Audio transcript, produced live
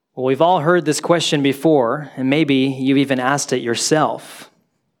Well, we've all heard this question before, and maybe you've even asked it yourself.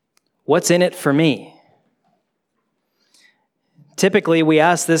 What's in it for me? Typically, we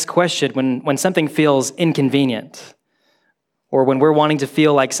ask this question when something feels inconvenient, or when we're wanting to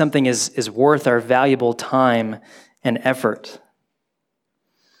feel like something is worth our valuable time and effort.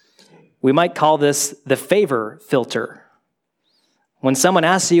 We might call this the favor filter. When someone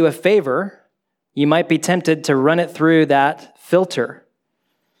asks you a favor, you might be tempted to run it through that filter,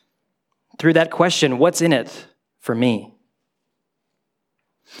 through that question, what's in it for me?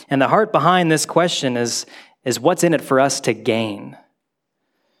 And the heart behind this question is what's in it for us to gain?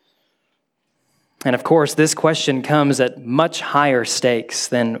 And of course, this question comes at much higher stakes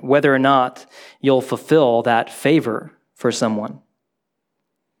than whether or not you'll fulfill that favor for someone.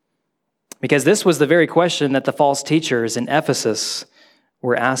 Because this was the very question that the false teachers in Ephesus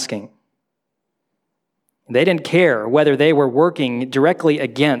were asking. They didn't care whether they were working directly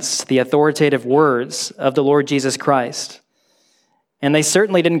against the authoritative words of the Lord Jesus Christ. And they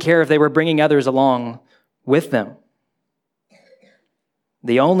certainly didn't care if they were bringing others along with them.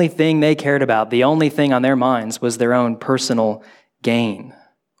 The only thing they cared about, the only thing on their minds was their own personal gain.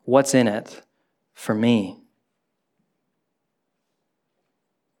 What's in it for me?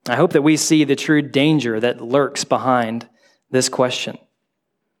 I hope that we see the true danger that lurks behind this question.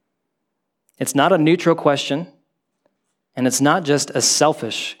 It's not a neutral question, and it's not just a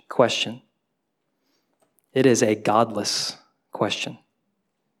selfish question. It is a godless question.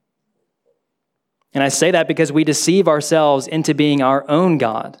 And I say that because we deceive ourselves into being our own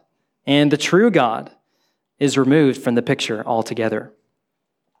God, and the true God is removed from the picture altogether.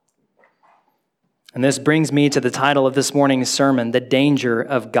 And this brings me to the title of this morning's sermon, The Danger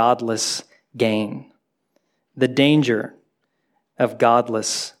of Godless Gain. The danger of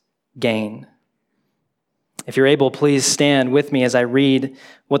godless gain. If you're able, please stand with me as I read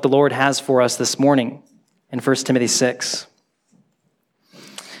what the Lord has for us this morning in 1 Timothy 6.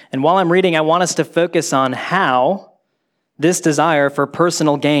 And while I'm reading, I want us to focus on how this desire for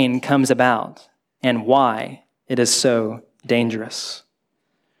personal gain comes about and why it is so dangerous.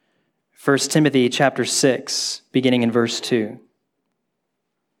 1 Timothy chapter 6, beginning in verse 2.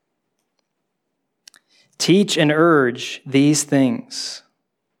 Teach and urge these things.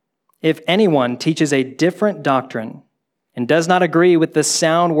 If anyone teaches a different doctrine and does not agree with the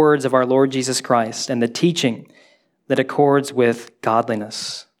sound words of our Lord Jesus Christ and the teaching that accords with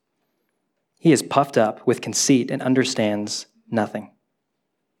godliness, he is puffed up with conceit and understands nothing.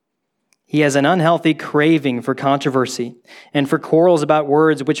 He has an unhealthy craving for controversy and for quarrels about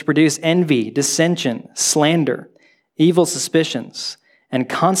words which produce envy, dissension, slander, evil suspicions, and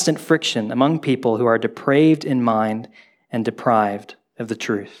constant friction among people who are depraved in mind and deprived of the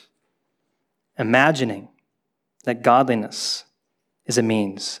truth, imagining that godliness is a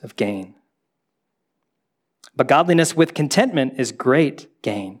means of gain. But godliness with contentment is great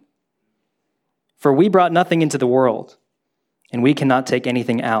gain. For we brought nothing into the world, and we cannot take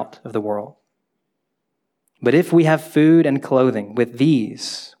anything out of the world. But if we have food and clothing, with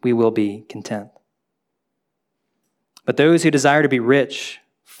these we will be content. But those who desire to be rich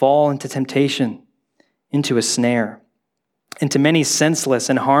fall into temptation, into a snare, into many senseless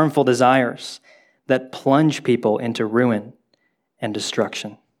and harmful desires that plunge people into ruin and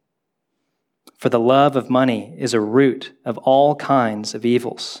destruction. For the love of money is a root of all kinds of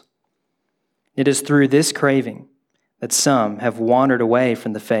evils. It is through this craving that some have wandered away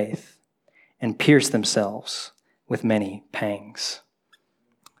from the faith and pierced themselves with many pangs.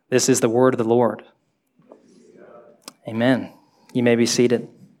 This is the word of the Lord. Amen. You may be seated.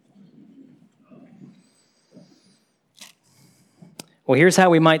 Well, here's how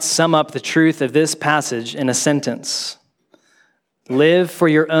we might sum up the truth of this passage in a sentence. Live for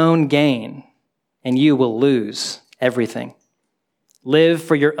your own gain, and you will lose everything. Live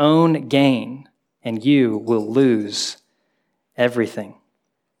for your own gain, and you will lose everything.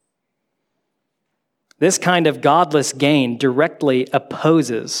 This kind of godless gain directly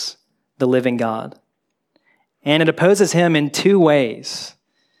opposes the living God. And it opposes him in two ways: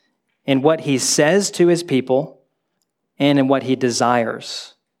 in what he says to his people and in what he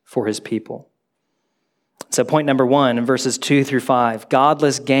desires for his people. So point number 1 in verses 2 through 5,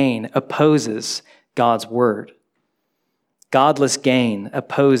 godless gain opposes God's word. Godless gain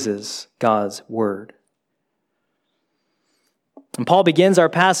opposes God's word. And Paul begins our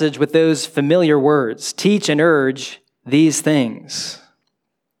passage with those familiar words, teach and urge these things.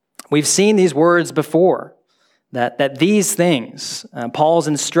 We've seen these words before, that these things, Paul's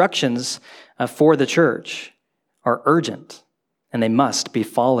instructions for the church, are urgent and they must be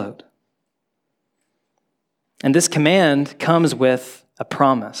followed. And this command comes with a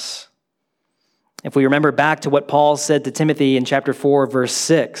promise. If we remember back to what Paul said to Timothy in chapter 4, verse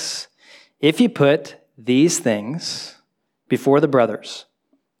 6, if you put these things before the brothers,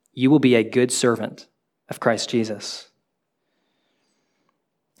 you will be a good servant of Christ Jesus.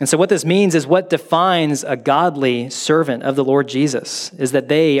 And so what this means is what defines a godly servant of the Lord Jesus is that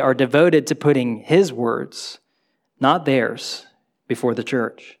they are devoted to putting his words, not theirs, before the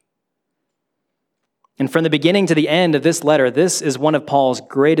church. And from the beginning to the end of this letter, this is one of Paul's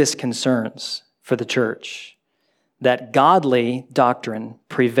greatest concerns for the church, that godly doctrine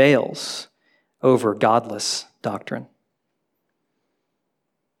prevails over godless doctrine.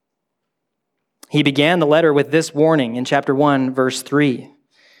 He began the letter with this warning in chapter 1, verse 3.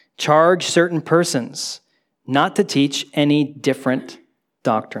 Charge certain persons not to teach any different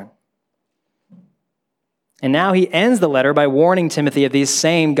doctrine. And now he ends the letter by warning Timothy of these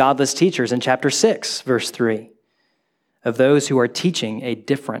same godless teachers in chapter 6, verse 3, of those who are teaching a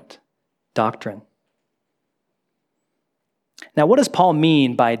different doctrine. Now, what does Paul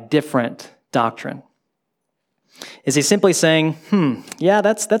mean by different doctrine? Is he simply saying, yeah,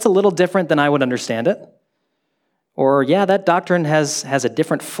 that's a little different than I would understand it? Or, yeah, that doctrine has a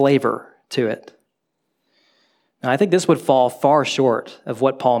different flavor to it? Now, I think this would fall far short of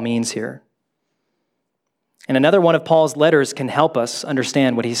what Paul means here. And another one of Paul's letters can help us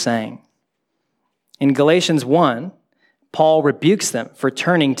understand what he's saying. In Galatians 1, Paul rebukes them for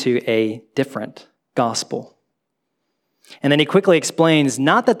turning to a different gospel. And then he quickly explains,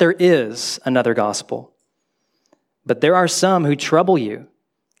 not that there is another gospel, but there are some who trouble you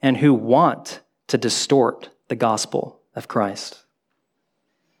and who want to distort the gospel of Christ.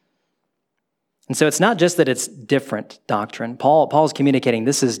 And so it's not just that it's different doctrine. Paul's communicating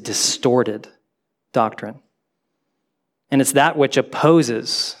this is distorted doctrine. And it's that which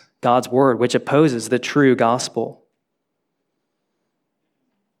opposes God's word, which opposes the true gospel.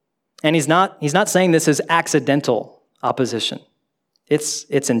 And he's not saying this is accidental opposition. It's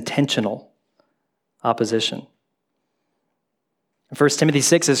intentional opposition. 1 Timothy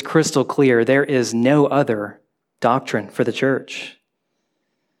 6 is crystal clear. There is no other doctrine for the church.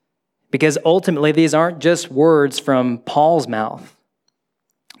 Because ultimately, these aren't just words from Paul's mouth.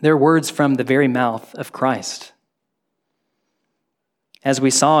 They're words from the very mouth of Christ. As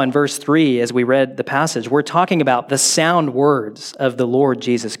we saw in verse 3, as we read the passage, we're talking about the sound words of the Lord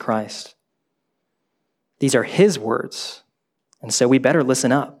Jesus Christ. These are his words, and so we better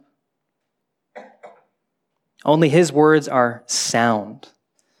listen up. Only his words are sound,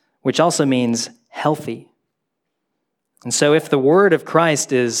 which also means healthy. And so if the word of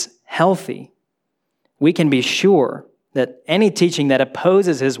Christ is healthy, we can be sure that any teaching that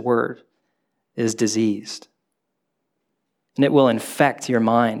opposes his word is diseased. And it will infect your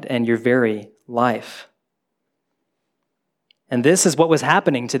mind and your very life. And this is what was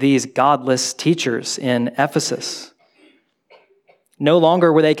happening to these godless teachers in Ephesus. No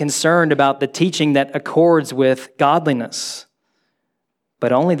longer were they concerned about the teaching that accords with godliness,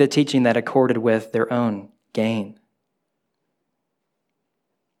 but only the teaching that accorded with their own gain.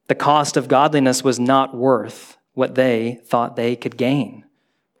 The cost of godliness was not worth what they thought they could gain.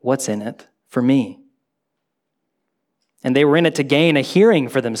 What's in it for me? And they were in it to gain a hearing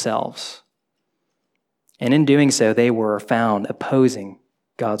for themselves. And in doing so, they were found opposing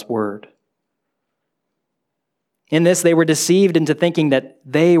God's word. In this, they were deceived into thinking that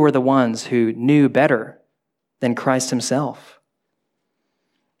they were the ones who knew better than Christ himself.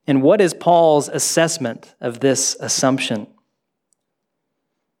 And what is Paul's assessment of this assumption?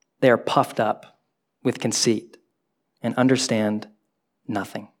 They are puffed up with conceit and understand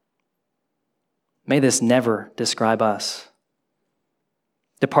nothing. May this never describe us.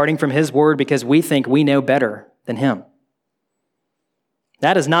 Departing from his word because we think we know better than him.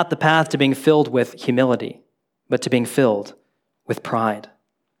 That is not the path to being filled with humility, but to being filled with pride.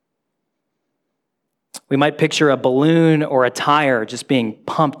 We might picture a balloon or a tire just being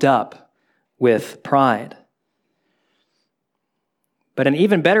pumped up with pride. But an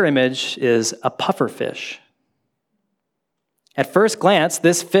even better image is a puffer fish. At first glance,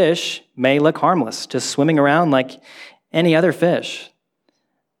 this fish may look harmless, just swimming around like any other fish.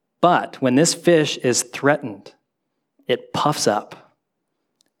 But when this fish is threatened, it puffs up,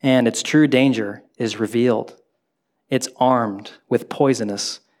 and its true danger is revealed. It's armed with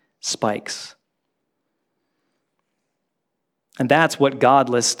poisonous spikes. And that's what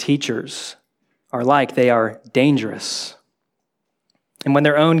godless teachers are like. They are dangerous. And when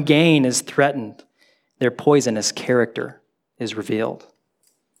their own gain is threatened, their poisonous character is revealed.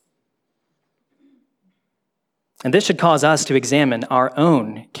 And this should cause us to examine our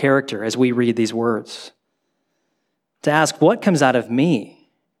own character as we read these words. to ask what comes out of me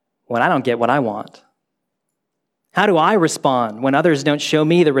when I don't get what I want. How do I respond when others don't show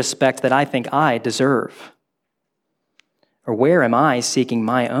me the respect that I think I deserve? Or where am I seeking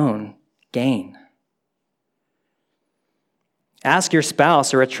my own gain? Ask your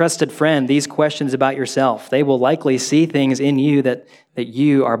spouse or a trusted friend these questions about yourself. They will likely see things in you that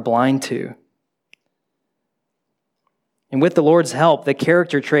you are blind to. And with the Lord's help, the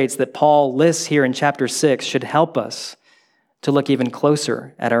character traits that Paul lists here in chapter 6 should help us to look even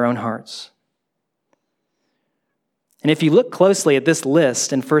closer at our own hearts. And if you look closely at this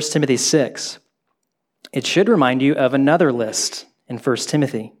list in 1 Timothy 6, it should remind you of another list in 1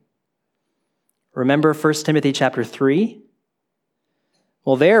 Timothy. Remember 1 Timothy chapter 3?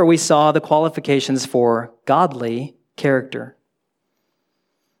 Well, there we saw the qualifications for godly character.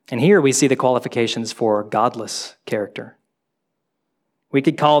 And here we see the qualifications for godless character. We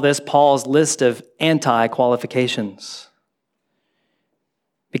could call this Paul's list of anti-qualifications,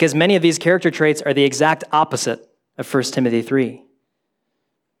 because many of these character traits are the exact opposite of 1 Timothy 3.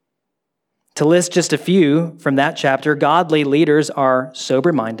 To list just a few from that chapter, godly leaders are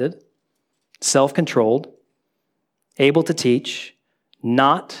sober-minded, self-controlled, able to teach,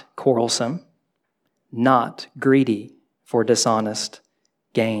 not quarrelsome, not greedy for dishonest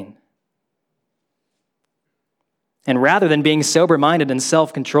gain. And rather than being sober-minded and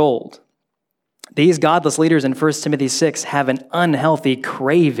self-controlled, these godless leaders in 1 Timothy 6 have an unhealthy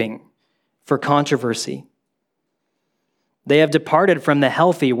craving for controversy. They have departed from the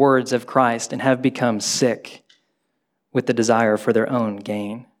healthy words of Christ and have become sick with the desire for their own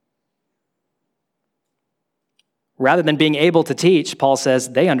gain. Rather than being able to teach, Paul says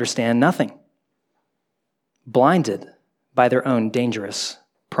they understand nothing, blinded by their own dangerous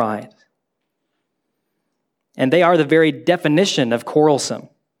pride. And they are the very definition of quarrelsome,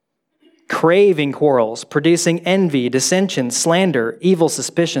 craving quarrels, producing envy, dissension, slander, evil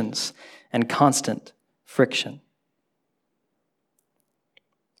suspicions, and constant friction.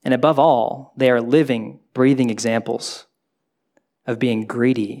 And above all, they are living, breathing examples of being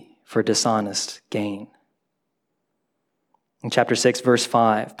greedy for dishonest gain. In chapter 6, verse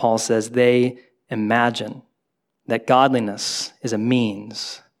 5, Paul says, they imagine that godliness is a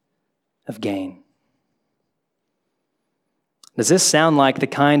means of gain. Does this sound like the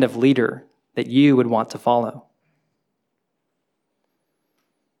kind of leader that you would want to follow?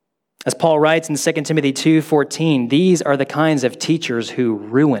 As Paul writes in 2 Timothy 2:14, these are the kinds of teachers who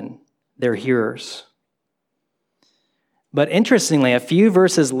ruin their hearers. But interestingly, a few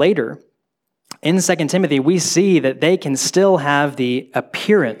verses later, in 2 Timothy, we see that they can still have the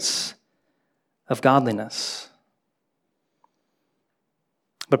appearance of godliness.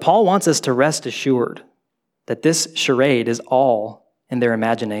 But Paul wants us to rest assured that this charade is all in their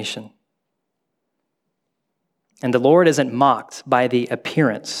imagination. And the Lord isn't mocked by the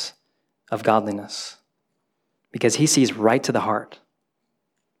appearance of godliness, because he sees right to the heart.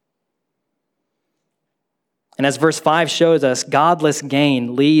 And as verse 5 shows us, godless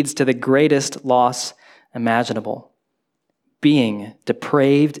gain leads to the greatest loss imaginable, being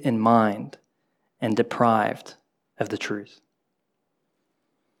depraved in mind and deprived of the truth.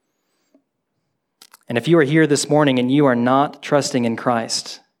 And if you are here this morning and you are not trusting in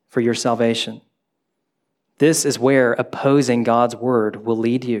Christ for your salvation, this is where opposing God's word will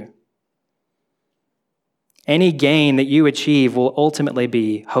lead you. Any gain that you achieve will ultimately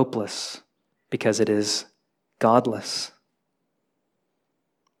be hopeless because it is godless.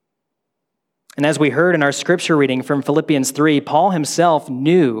 And as we heard in our scripture reading from Philippians 3, Paul himself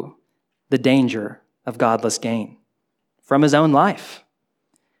knew the danger of godless gain from his own life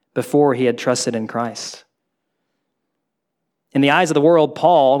before he had trusted in Christ. In the eyes of the world,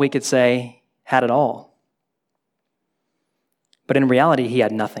 Paul, we could say, had it all. But in reality, he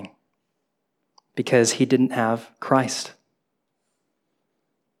had nothing because he didn't have Christ.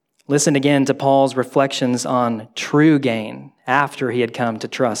 Listen again to Paul's reflections on true gain after he had come to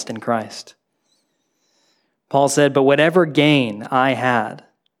trust in Christ. Paul said, "But whatever gain I had,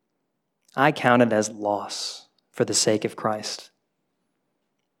 I counted as loss for the sake of Christ.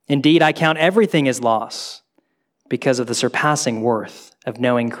 Indeed, I count everything as loss because of the surpassing worth of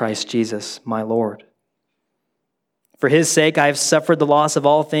knowing Christ Jesus, my Lord. For his sake, I have suffered the loss of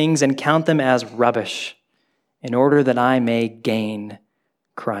all things and count them as rubbish in order that I may gain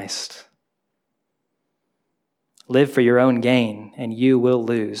Christ." Live for your own gain and you will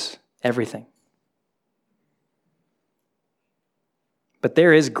lose everything. But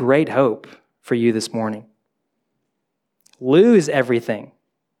there is great hope for you this morning. Lose everything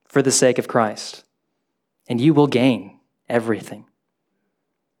for the sake of Christ, and you will gain everything.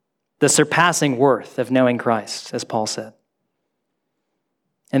 the surpassing worth of knowing Christ, as Paul said.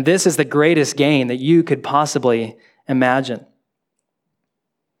 And this is the greatest gain that you could possibly imagine.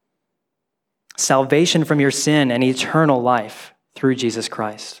 Salvation from your sin and eternal life through Jesus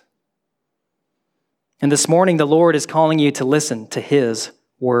Christ. And this morning, the Lord is calling you to listen to his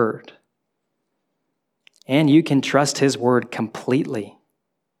word. And you can trust his word completely.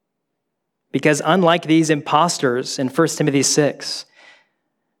 Because unlike these impostors in 1 Timothy 6,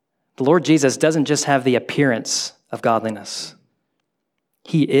 the Lord Jesus doesn't just have the appearance of godliness.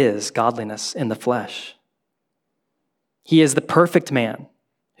 He is godliness in the flesh. He is the perfect man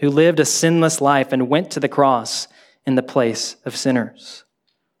who lived a sinless life and went to the cross in the place of sinners.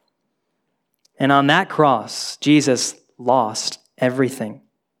 And on that cross, Jesus lost everything.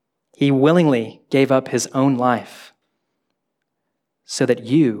 He willingly gave up his own life so that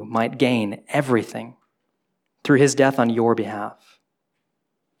you might gain everything through his death on your behalf.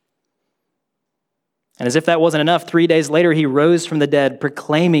 And as if that wasn't enough, 3 days later, he rose from the dead,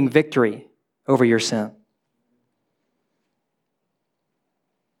 proclaiming victory over your sin.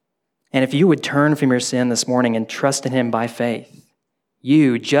 And if you would turn from your sin this morning and trust in him by faith,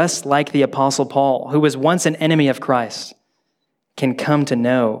 you, just like the Apostle Paul, who was once an enemy of Christ, can come to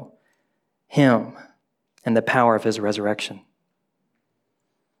know him and the power of his resurrection.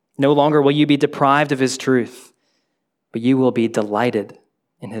 No longer will you be deprived of his truth, but you will be delighted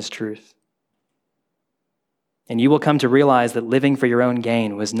in his truth. And you will come to realize that living for your own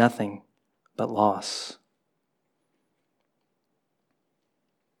gain was nothing but loss.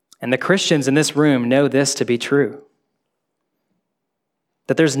 And the Christians in this room know this to be true.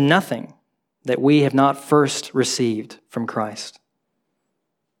 That there's nothing that we have not first received from Christ.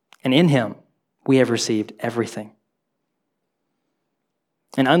 And in him, we have received everything.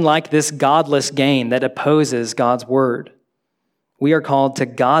 And unlike this godless gain that opposes God's word, we are called to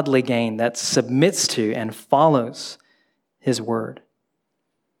godly gain that submits to and follows his word.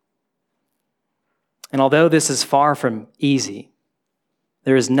 And although this is far from easy,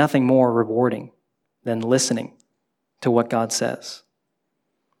 there is nothing more rewarding than listening to what God says.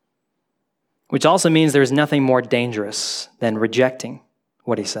 Which also means there is nothing more dangerous than rejecting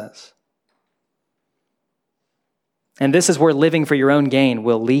what he says. And this is where living for your own gain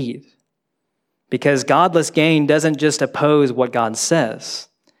will lead. Because godless gain doesn't just oppose what God says,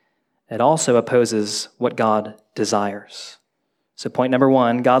 it also opposes what God desires. So point number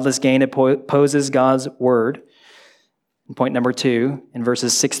 1, godless gain opposes God's word. And point number 2, in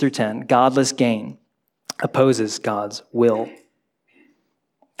verses 6 through 10, godless gain opposes God's will.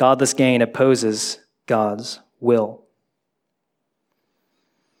 Godless gain opposes God's will.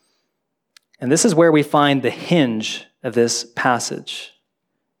 And this is where we find the hinge of this passage,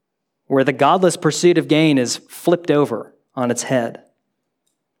 where the godless pursuit of gain is flipped over on its head.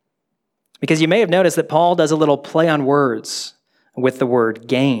 Because you may have noticed that Paul does a little play on words with the word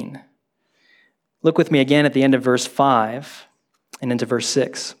gain. Look with me again at the end of verse 5 and into verse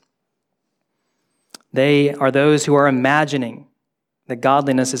 6. They are those who are imagining that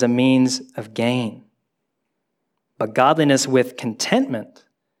godliness is a means of gain. But godliness with contentment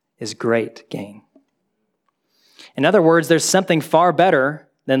is great gain. In other words, there's something far better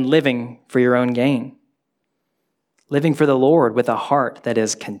than living for your own gain. Living for the Lord with a heart that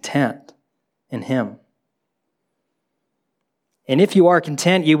is content in him. And if you are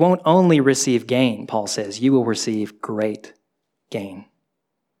content, you won't only receive gain, Paul says, you will receive great gain.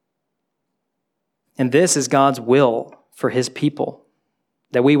 And this is God's will for his people,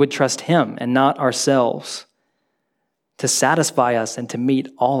 that we would trust him and not ourselves to satisfy us and to meet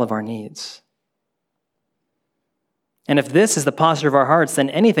all of our needs. And if this is the posture of our hearts, then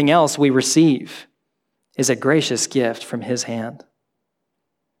anything else we receive is a gracious gift from his hand.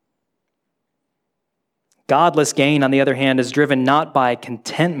 Godless gain, on the other hand, is driven not by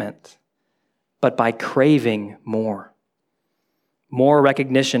contentment, but by craving more. More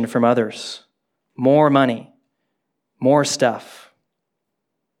recognition from others, more money, more stuff.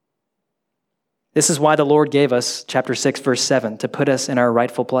 This is why the Lord gave us, chapter 6, verse 7, to put us in our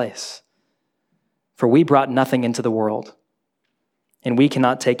rightful place. For we brought nothing into the world, and we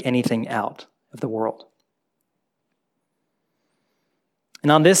cannot take anything out of the world.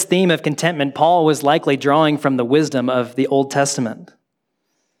 And on this theme of contentment, Paul was likely drawing from the wisdom of the Old Testament.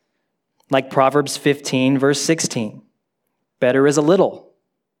 Like Proverbs 15, verse 16, better is a little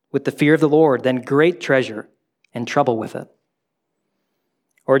with the fear of the Lord than great treasure and trouble with it.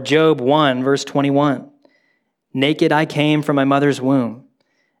 Or Job 1, verse 21, naked I came from my mother's womb,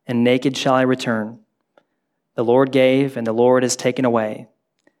 and naked shall I return. The Lord gave, and the Lord has taken away.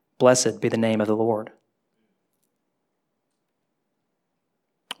 Blessed be the name of the Lord.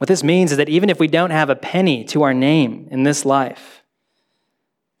 What this means is that even if we don't have a penny to our name in this life,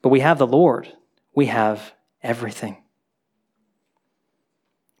 but we have the Lord, we have everything.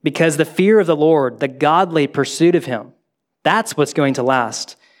 Because the fear of the Lord, the godly pursuit of him, that's what's going to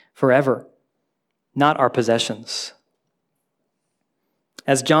last forever, not our possessions.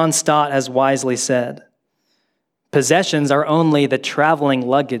 As John Stott has wisely said, possessions are only the traveling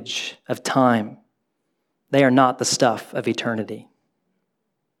luggage of time. They are not the stuff of eternity.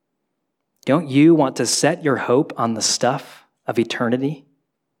 Don't you want to set your hope on the stuff of eternity?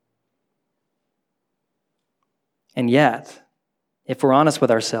 And yet, if we're honest with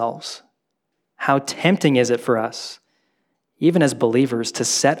ourselves, how tempting is it for us, even as believers, to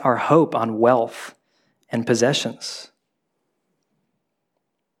set our hope on wealth and possessions,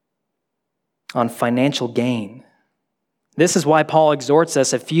 on financial gain? This is why Paul exhorts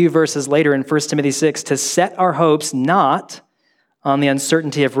us a few verses later in 1 Timothy 6 to set our hopes not on the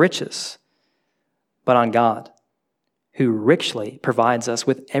uncertainty of riches, but on God, who richly provides us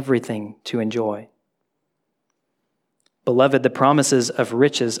with everything to enjoy. Beloved, the promises of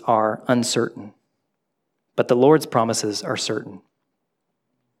riches are uncertain, but the Lord's promises are certain.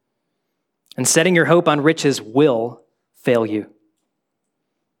 And setting your hope on riches will fail you,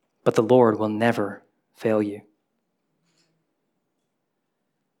 but the Lord will never fail you.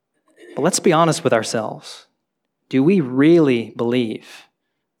 But let's be honest with ourselves. Do we really believe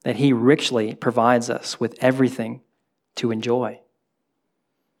that he richly provides us with everything to enjoy?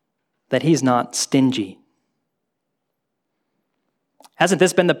 That he's not stingy? Hasn't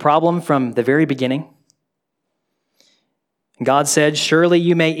this been the problem from the very beginning? God said, "Surely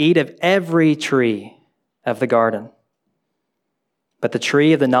you may eat of every tree of the garden, but the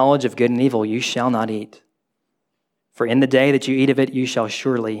tree of the knowledge of good and evil you shall not eat. For in the day that you eat of it, you shall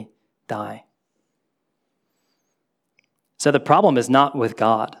surely die." So the problem is not with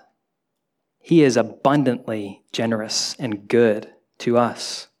God. He is abundantly generous and good to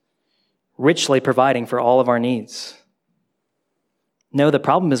us, richly providing for all of our needs. No, the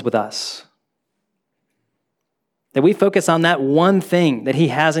problem is with us. That we focus on that one thing that he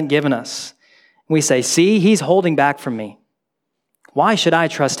hasn't given us. We say, "See, he's holding back from me. Why should I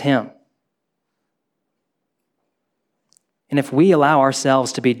trust him?" And if we allow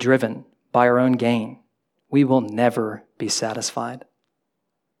ourselves to be driven by our own gain, we will never be satisfied.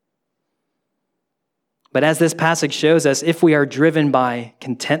 But as this passage shows us, if we are driven by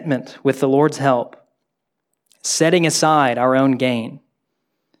contentment with the Lord's help, setting aside our own gain,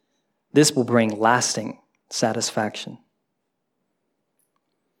 this will bring lasting satisfaction.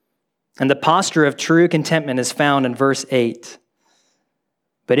 And the posture of true contentment is found in verse 8.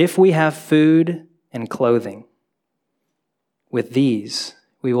 But if we have food and clothing, with these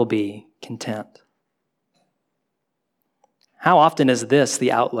we will be content. How often is this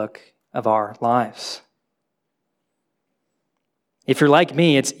the outlook of our lives? If you're like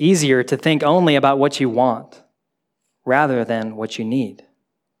me, it's easier to think only about what you want rather than what you need.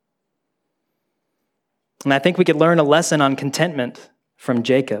 And I think we could learn a lesson on contentment from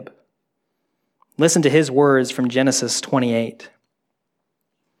Jacob. Listen to his words from Genesis 28.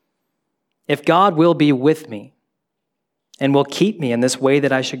 "If God will be with me and will keep me in this way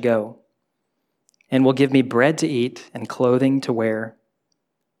that I should go, and will give me bread to eat and clothing to wear,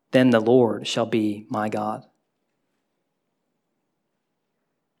 then the Lord shall be my God."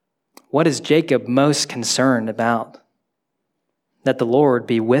 What is Jacob most concerned about? That the Lord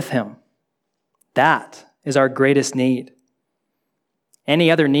be with him. That is our greatest need. Any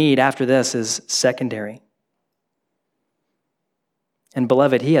other need after this is secondary. And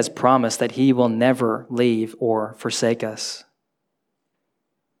beloved, he has promised that he will never leave or forsake us.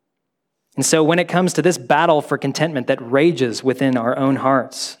 And so when it comes to this battle for contentment that rages within our own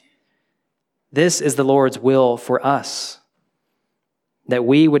hearts, this is the Lord's will for us, that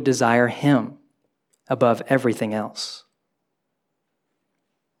we would desire him above everything else.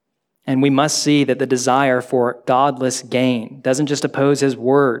 And we must see that the desire for godless gain doesn't just oppose his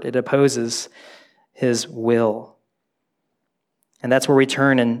word, it opposes his will. And that's where we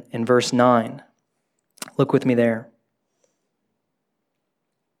turn in verse 9. Look with me there.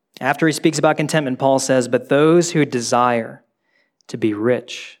 After he speaks about contentment, Paul says, "But those who desire to be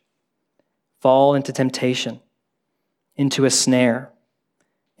rich fall into temptation, into a snare,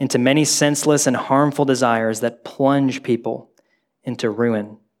 into many senseless and harmful desires that plunge people into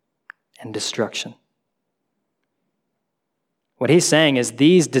ruin and destruction." What he's saying is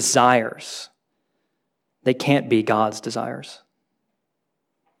these desires, they can't be God's desires.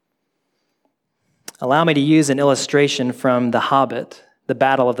 Allow me to use an illustration from The Hobbit, the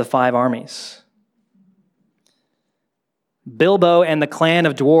Battle of the Five Armies. Bilbo and the clan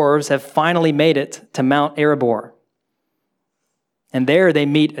of dwarves have finally made it to Mount Erebor. And there they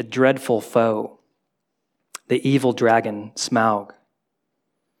meet a dreadful foe, the evil dragon Smaug.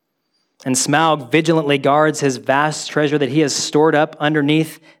 And Smaug vigilantly guards his vast treasure that he has stored up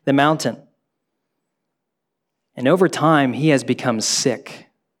underneath the mountain. And over time, he has become sick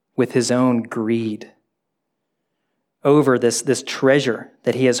with his own greed over this treasure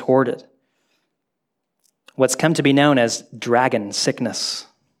that he has hoarded. What's come to be known as dragon sickness.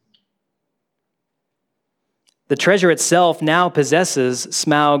 The treasure itself now possesses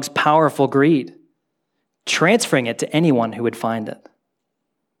Smaug's powerful greed, transferring it to anyone who would find it.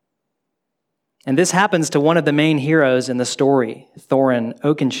 And this happens to one of the main heroes in the story, Thorin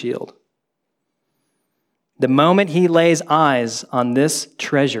Oakenshield. The moment he lays eyes on this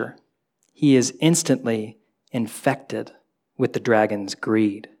treasure, he is instantly infected with the dragon's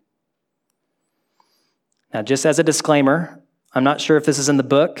greed. Now, just as a disclaimer, I'm not sure if this is in the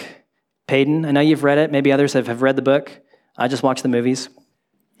book. Peyton, I know you've read it. Maybe others have read the book. I just watched the movies.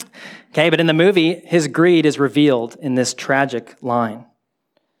 Okay, but in the movie, his greed is revealed in this tragic line.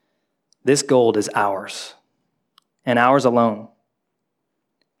 This gold is ours, and ours alone.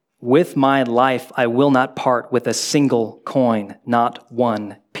 With my life, I will not part with a single coin, not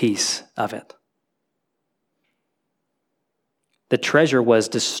one piece of it. The treasure was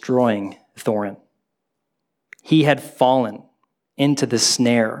destroying Thorin. He had fallen into the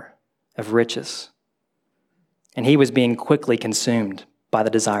snare of riches, and he was being quickly consumed by the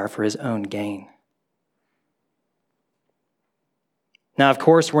desire for his own gain. Now, of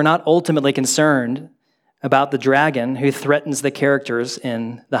course, we're not ultimately concerned about the dragon who threatens the characters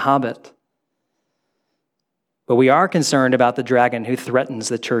in The Hobbit. But we are concerned about the dragon who threatens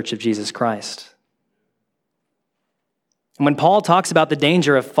the church of Jesus Christ. And when Paul talks about the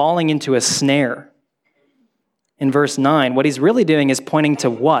danger of falling into a snare, in verse 9, what he's really doing is pointing to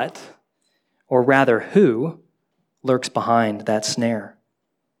what, or rather who, lurks behind that snare.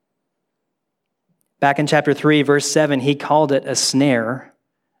 Back in chapter 3, verse 7, he called it a snare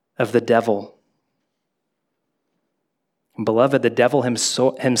of the devil. And beloved, the devil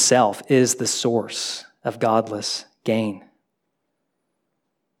himself is the source of godless gain.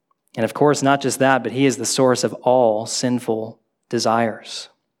 And of course, not just that, but he is the source of all sinful desires.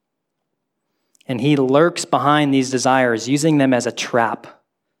 And he lurks behind these desires, using them as a trap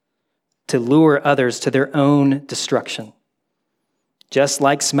to lure others to their own destruction, just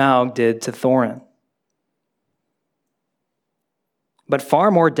like Smaug did to Thorin. But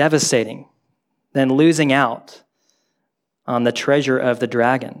far more devastating than losing out on the treasure of the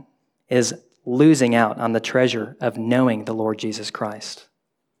dragon is losing out on the treasure of knowing the Lord Jesus Christ.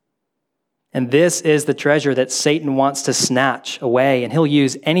 And this is the treasure that Satan wants to snatch away, and he'll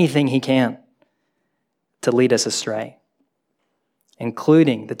use anything he can to lead us astray,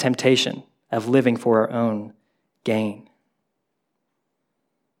 including the temptation of living for our own gain.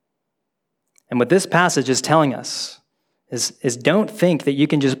 And what this passage is telling us is don't think that you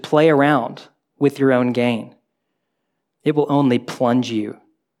can just play around with your own gain. It will only plunge you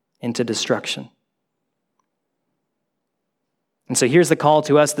into destruction. And so here's the call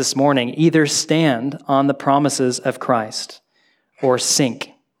to us this morning. Either stand on the promises of Christ or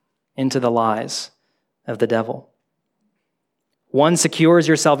sink into the lies of the devil. One secures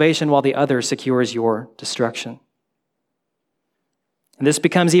your salvation while the other secures your destruction. And this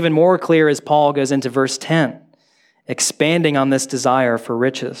becomes even more clear as Paul goes into verse 10, expanding on this desire for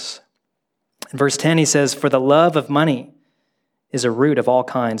riches. In verse 10, he says, "For the love of money is a root of all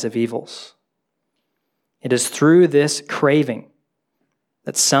kinds of evils. It is through this craving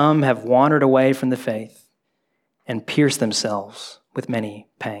that some have wandered away from the faith and pierced themselves with many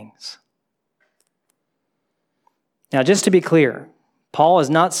pangs." Now, just to be clear, Paul is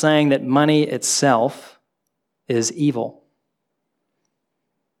not saying that money itself is evil.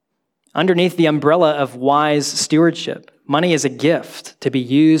 Underneath the umbrella of wise stewardship, money is a gift to be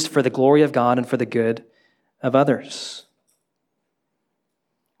used for the glory of God and for the good of others.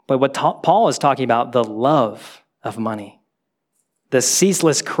 But what Paul is talking about, the love of money, the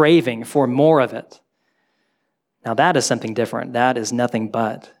ceaseless craving for more of it. Now that is something different. That is nothing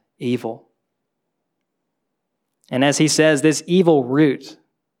but evil. And as he says, this evil root,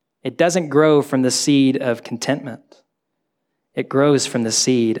 it doesn't grow from the seed of contentment. It grows from the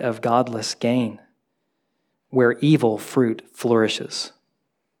seed of godless gain, where evil fruit flourishes.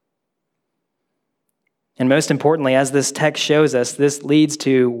 And most importantly, as this text shows us, this leads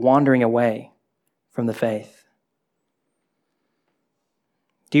to wandering away from the faith.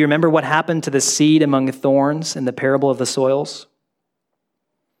 Do you remember what happened to the seed among thorns in the parable of the soils?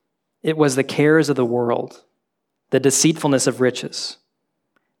 It was the cares of the world the deceitfulness of riches,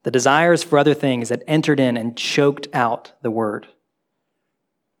 the desires for other things that entered in and choked out the word.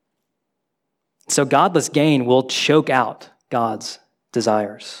 So godless gain will choke out God's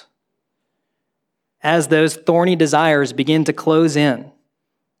desires. As those thorny desires begin to close in,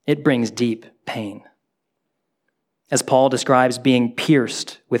 it brings deep pain. As Paul describes being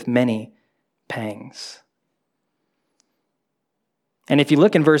pierced with many pangs. And if you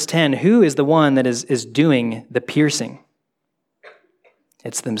look in verse 10, who is the one that is doing the piercing?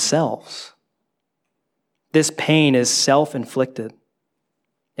 It's themselves. This pain is self-inflicted.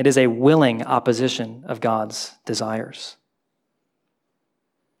 It is a willing opposition of God's desires.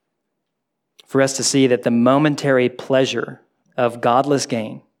 For us to see that the momentary pleasure of godless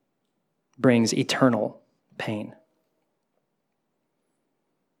gain brings eternal pain.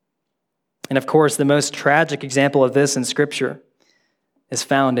 And of course, the most tragic example of this in Scripture is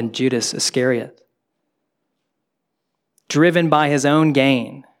found in Judas Iscariot. Driven by his own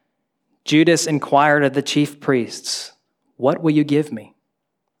gain, Judas inquired of the chief priests, "What will you give me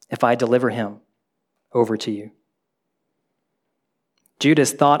if I deliver him over to you?"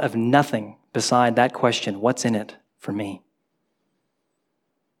 Judas thought of nothing beside that question, what's in it for me?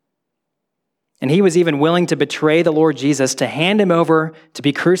 And he was even willing to betray the Lord Jesus, to hand him over to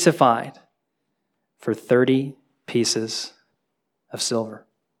be crucified for 30 pieces of silver.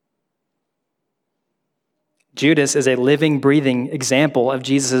 Judas is a living, breathing example of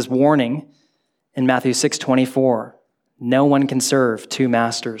Jesus' warning in Matthew 6:24. No one can serve two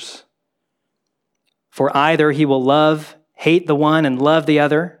masters. For either he will hate the one and love the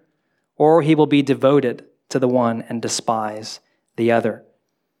other, or he will be devoted to the one and despise the other.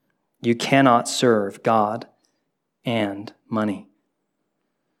 You cannot serve God and money.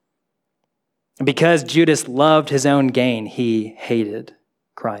 Because Judas loved his own gain, he hated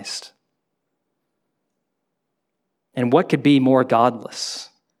Christ. And what could be more godless,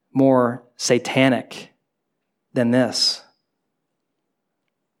 more satanic than this?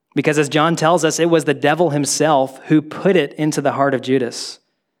 Because as John tells us, it was the devil himself who put it into the heart of Judas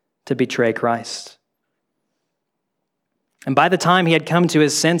to betray Christ. And by the time he had come to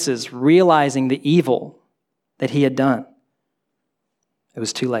his senses, realizing the evil that he had done, it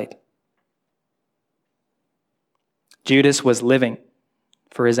was too late. Judas was living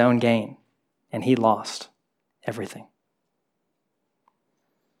for his own gain, and he lost everything.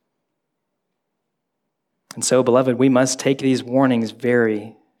 And so, beloved, we must take these warnings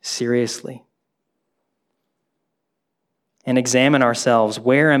very seriously and examine ourselves.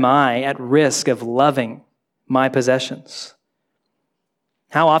 Where am I at risk of loving my possessions?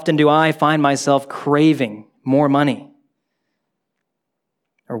 How often do I find myself craving more money?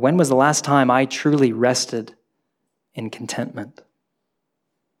 Or when was the last time I truly rested in contentment?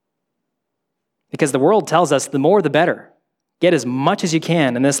 Because the world tells us the more the better. Get as much as you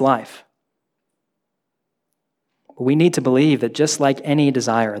can in this life. But we need to believe that just like any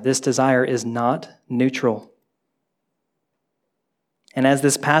desire, this desire is not neutral. And as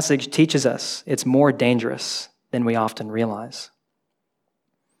this passage teaches us, it's more dangerous than we often realize.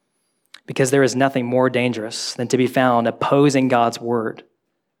 Because there is nothing more dangerous than to be found opposing God's word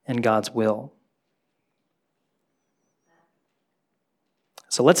and God's will.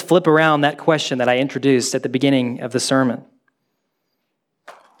 So let's flip around that question that I introduced at the beginning of the sermon.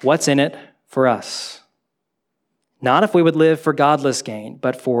 What's in it for us? Not if we would live for godless gain,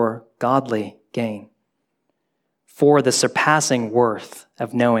 but for godly gain. For the surpassing worth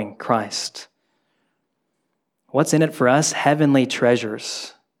of knowing Christ. What's in it for us? Heavenly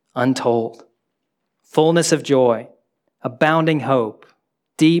treasures, untold. Fullness of joy, abounding hope,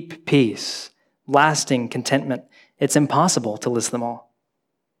 deep peace, lasting contentment. It's impossible to list them all.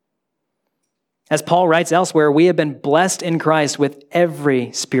 As Paul writes elsewhere, we have been blessed in Christ with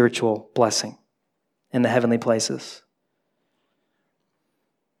every spiritual blessing in the heavenly places.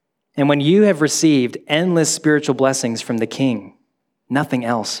 And when you have received endless spiritual blessings from the King, nothing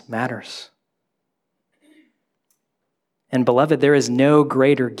else matters. And beloved, there is no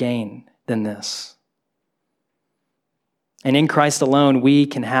greater gain than this. And in Christ alone, we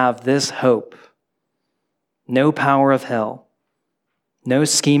can have this hope. No power of hell, no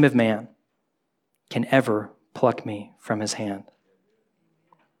scheme of man can ever pluck me from his hand.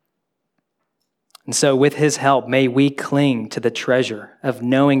 And so with his help, may we cling to the treasure of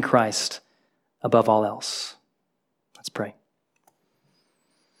knowing Christ above all else. Let's pray.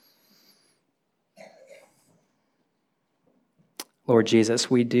 Lord Jesus,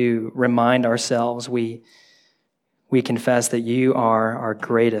 we do remind ourselves, we confess that you are our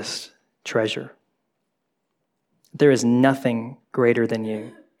greatest treasure. There is nothing greater than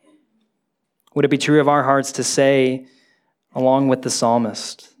you. Would it be true of our hearts to say, along with the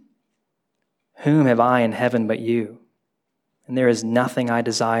psalmist, whom have I in heaven but you? And there is nothing I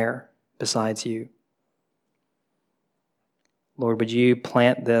desire besides you. Lord, would you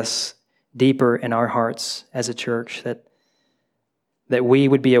plant this deeper in our hearts as a church, that we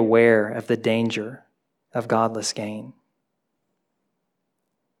would be aware of the danger of godless gain,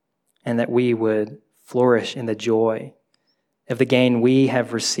 and that we would flourish in the joy of the gain we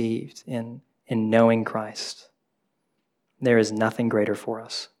have received in knowing Christ. There is nothing greater for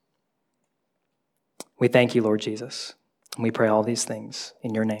us. We thank you, Lord Jesus, and we pray all these things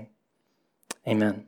in your name. Amen.